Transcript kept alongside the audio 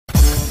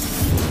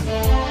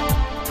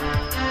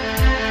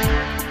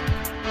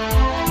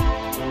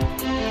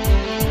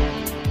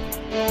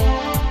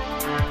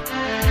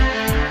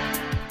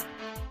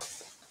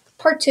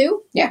part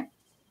 2? Yeah.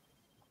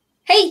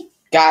 Hey,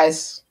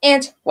 guys,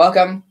 and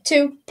welcome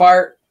to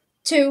part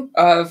 2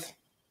 of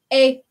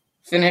a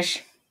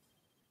Finish.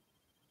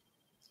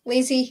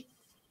 lazy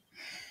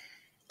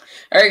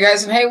Alright,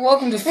 guys, and hey,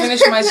 welcome to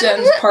Finish My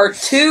Sentence part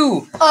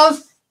 2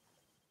 of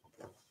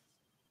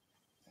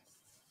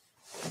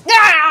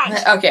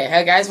Okay,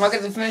 hey guys,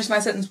 welcome to Finish My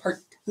Sentence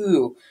part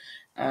 2.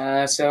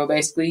 So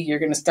basically, you're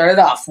gonna start it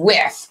off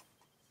with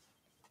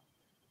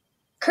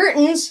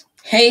curtains,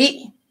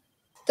 hate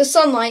the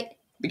sunlight,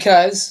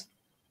 because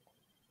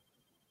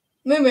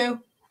moo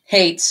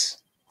hates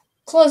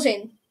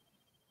closing,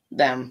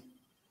 them.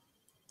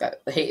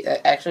 That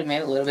actually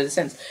made a little bit of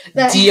sense.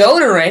 That-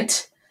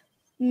 Deodorant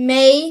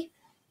may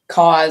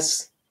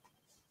cause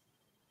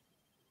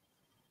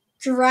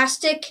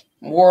drastic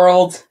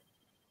world.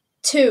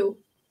 2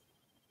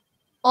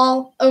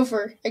 all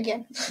over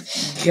again.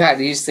 God,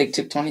 you just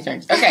took 20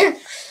 turns. Okay.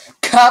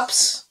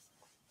 Cups.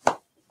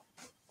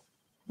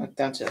 Look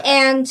down to that.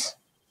 And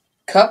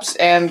Cups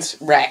and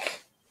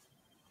wreck.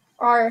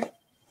 are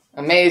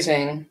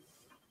Amazing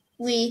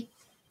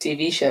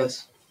TV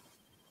shows.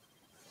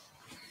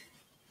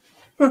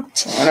 I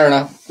don't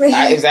know.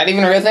 Is that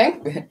even a real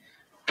thing?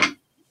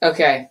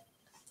 Okay.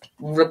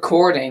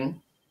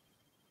 Recording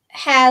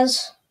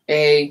has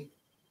a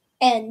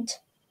end.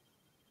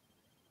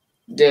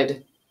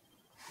 did.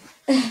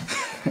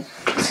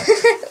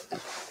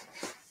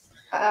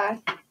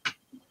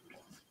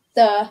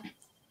 The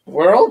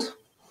World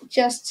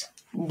just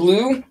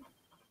blew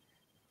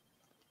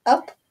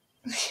up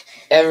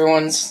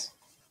everyone's,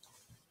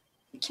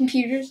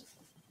 computers.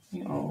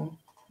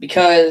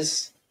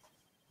 Because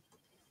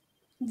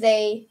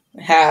They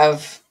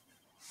have.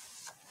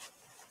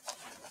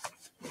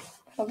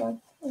 hold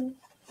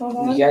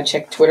on. You gotta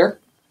check Twitter.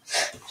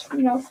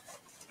 No.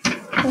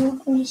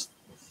 I'm just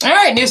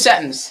Alright, new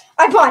sentence.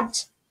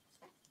 iPods.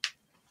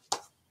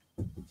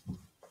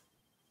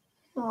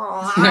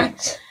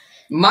 Aww.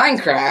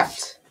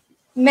 Minecraft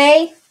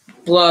May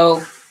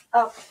blow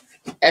up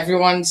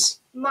everyone's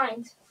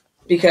mind.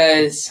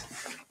 because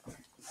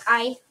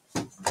I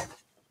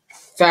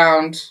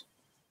found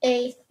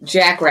a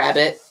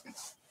Jackrabbit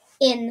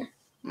in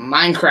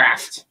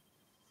Minecraft.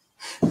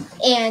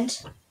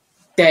 and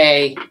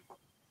They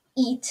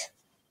eat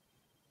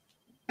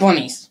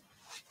bunnies.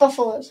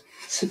 buffaloes.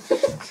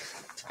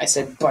 I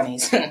said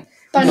bunnies.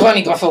 Bunny.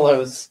 Bunny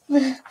buffaloes.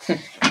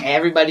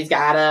 Everybody's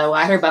got a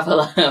water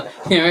buffalo.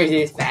 Yours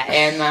is fat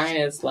and mine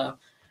is slow.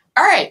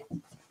 Alright.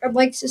 I'd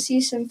like to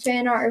see some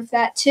fan art of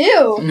that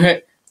too.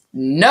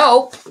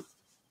 Nope.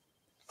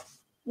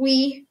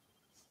 We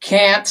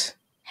Can't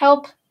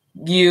help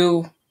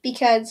you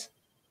because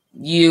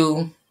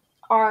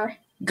are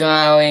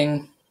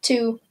going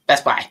to.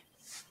 Best Buy.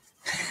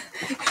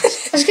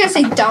 I was gonna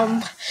say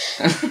dumb.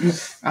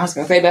 I was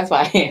gonna say Best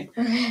Buy.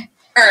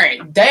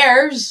 Alright,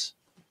 there's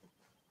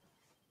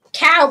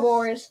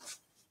Cowboys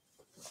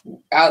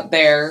out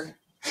there.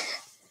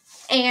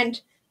 and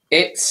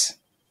It's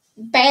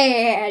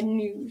bad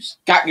news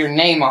got your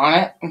name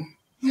on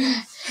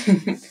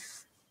it.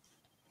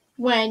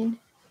 when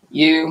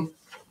You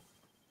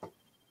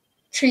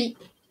treat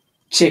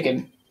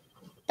chicken.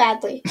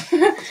 badly.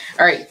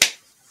 Alright.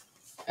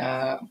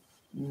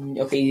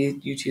 Okay,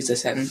 you choose a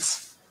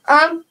sentence.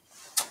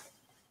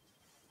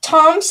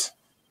 Tom's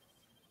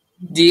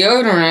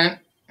Deodorant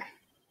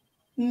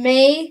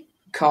may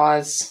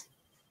cause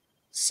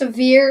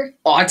severe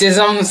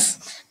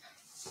autisms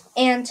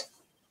and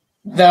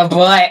the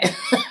butt.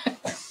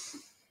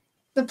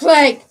 the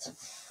plague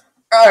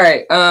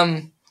Alright,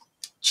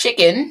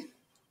 chicken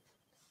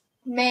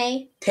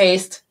may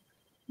taste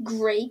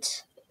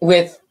great.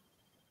 with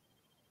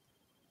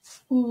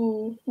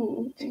Ooh.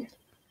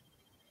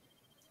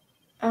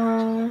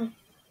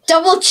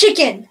 Double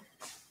chicken.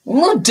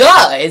 well,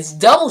 duh, it's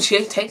double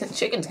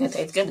chicken's gonna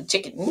taste good to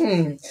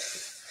chicken.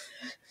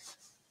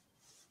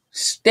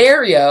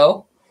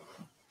 Stereo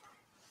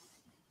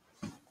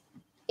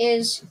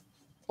Is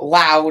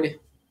loud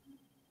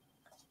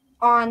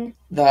on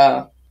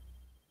the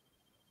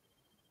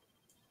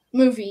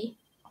movie.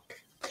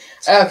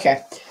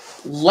 okay.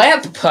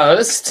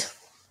 Lamppost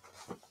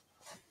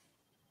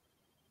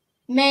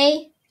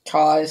May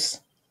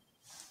cause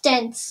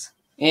dents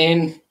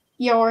in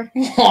your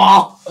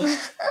wall.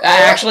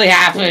 That actually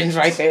happened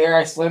right there.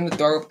 I slammed the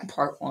door open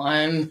part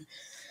 1.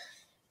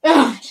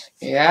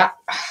 Yeah.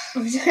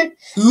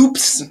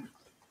 Oops.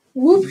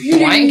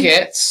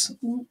 Blankets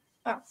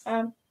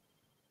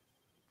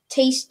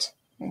taste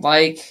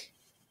like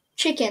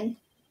chicken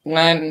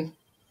when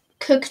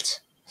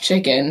cooked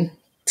chicken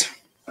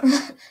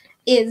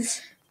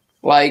is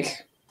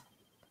like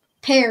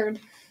paired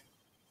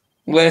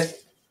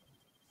with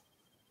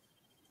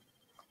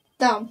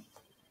dumb.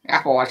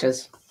 Apple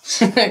Watches.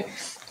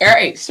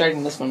 Alright,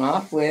 starting this one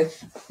off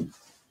with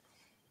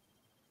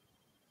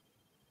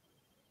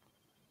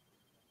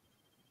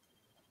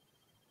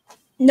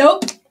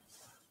Nope.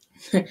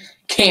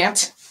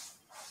 can't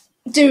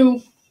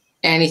Do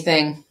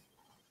anything.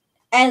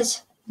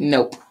 as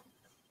Nope.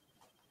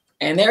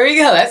 And there we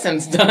go. That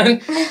sounds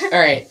done.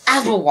 Alright,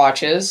 Apple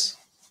Watches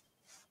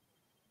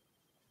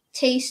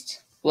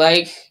taste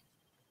like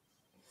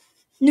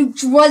New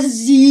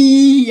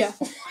Jersey.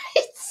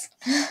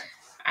 what?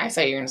 I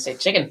thought you were gonna say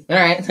chicken. All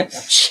right.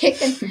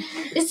 Chicken.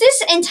 Is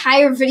this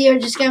entire video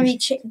just gonna be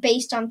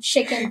based on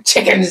chicken?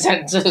 Chicken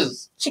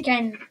sentences.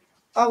 Chicken.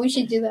 Oh, we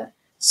should do that.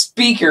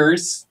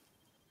 Speakers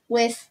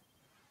With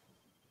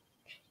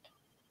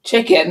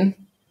chicken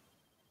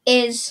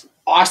is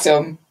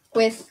awesome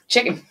with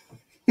chicken.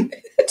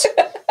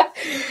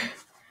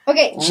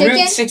 okay. Chicken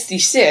Route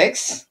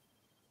 66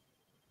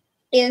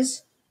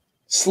 is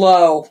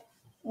slow.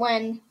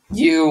 when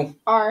You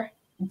are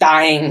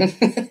dying.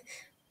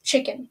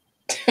 chicken.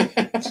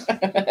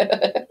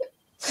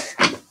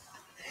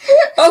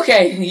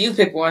 Okay, you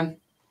pick one.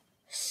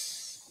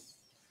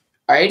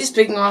 Are you just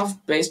picking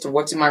off based on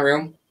what's in my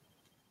room?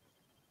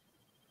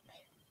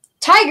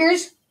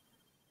 Tigers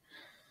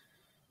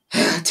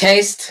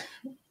Taste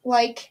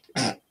like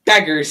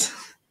tigers.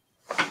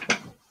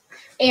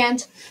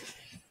 and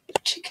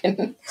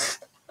Chicken.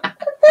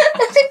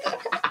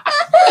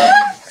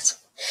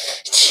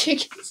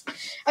 chickens.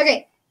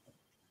 Okay.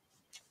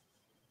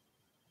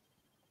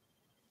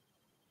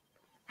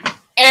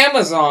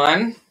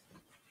 Amazon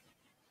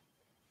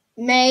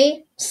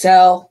May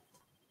sell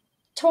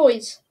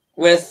toys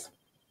with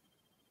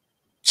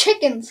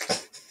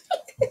chickens.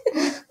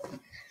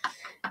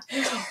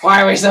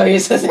 Why are we so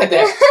used to that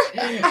there?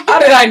 How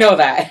did I know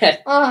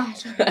that? Ah,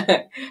 How did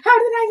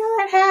I know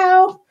that?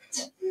 How?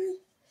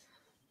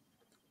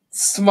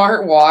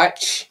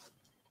 Smartwatch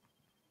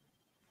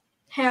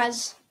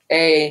has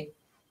a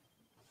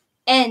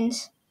end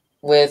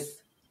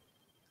with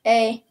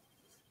a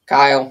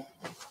Kyle.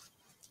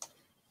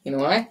 You know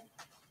why?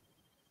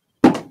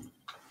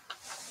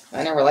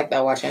 I never liked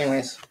that watch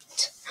anyways.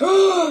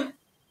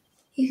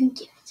 You can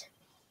give it.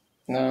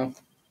 No.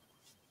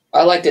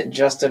 I liked it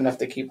just enough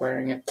to keep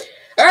wearing it.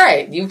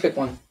 Alright, you pick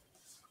one.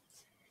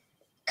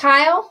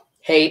 Kyle,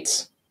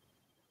 Hates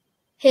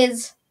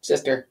his,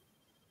 sister.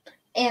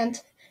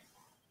 and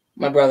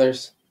My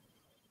brothers.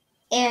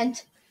 and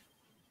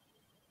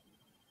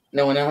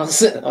No one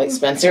else. Like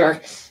Spencer.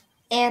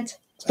 and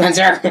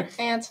Spencer.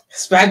 and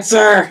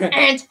Spencer.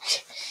 and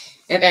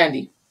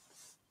Andy.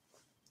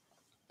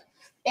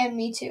 and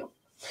me too.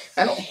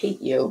 I don't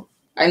hate you.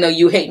 I know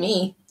you hate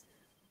me.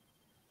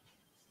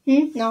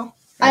 No.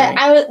 Right.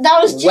 That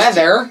was just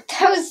Weather.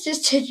 That was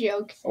just a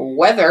joke.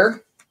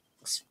 Weather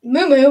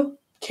Moo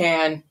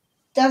can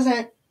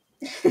doesn't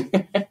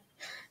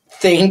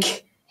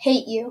think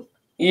hate you.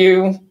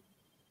 you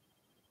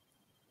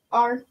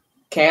Are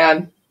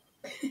can.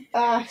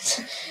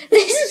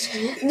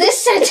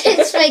 this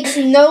sentence makes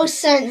no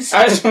sense.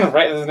 I just want to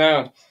write this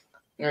down.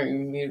 Alright, you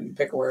need to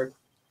pick a word.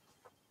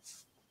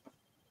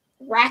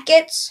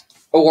 Rackets,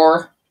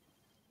 Or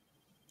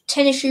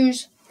tennis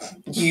shoes,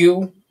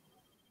 you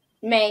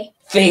may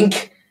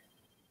think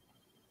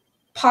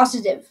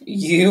positive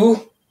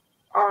you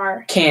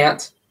are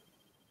can't.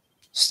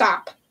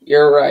 stop.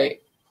 You're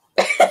right.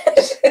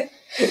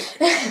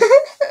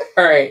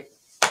 Alright.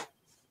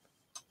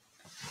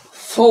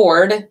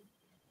 Ford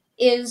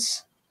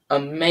Is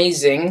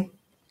amazing.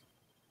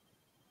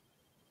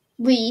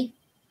 we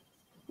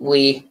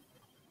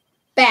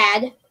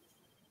bad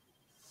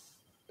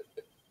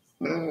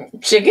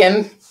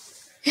chicken.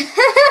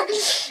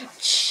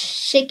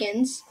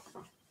 chickens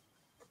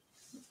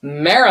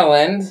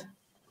Maryland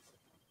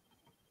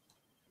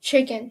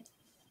chicken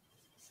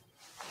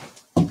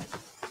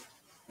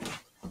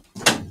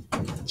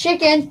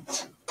chicken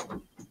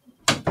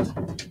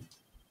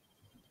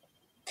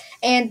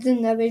and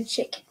another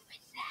chicken with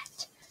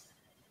that.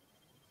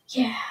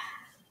 Yeah.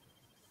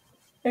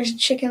 There's a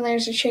chicken,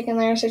 there's a chicken,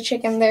 there's a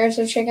chicken, there's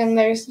a chicken,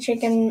 there's a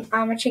chicken,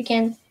 I'm a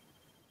chicken.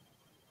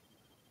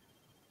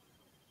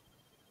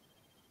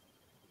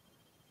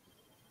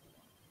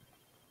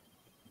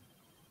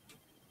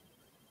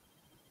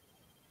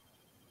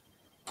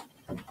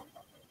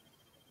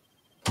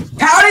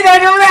 How did I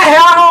know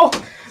that?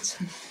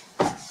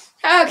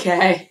 How?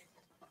 Okay.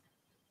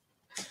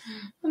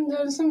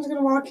 Someone's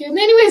gonna walk in.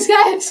 Anyways,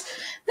 guys,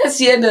 that's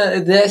the end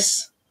of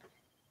this.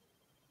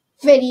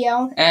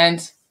 Video.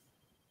 And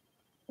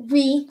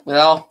We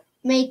we'll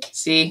make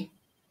see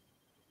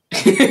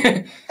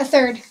a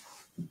third.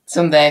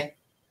 someday.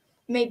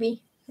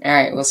 Maybe.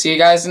 Alright, we'll see you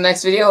guys in the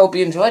next video. Hope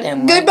you enjoyed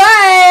and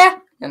Goodbye!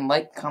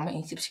 like, comment,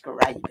 and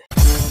subscribe.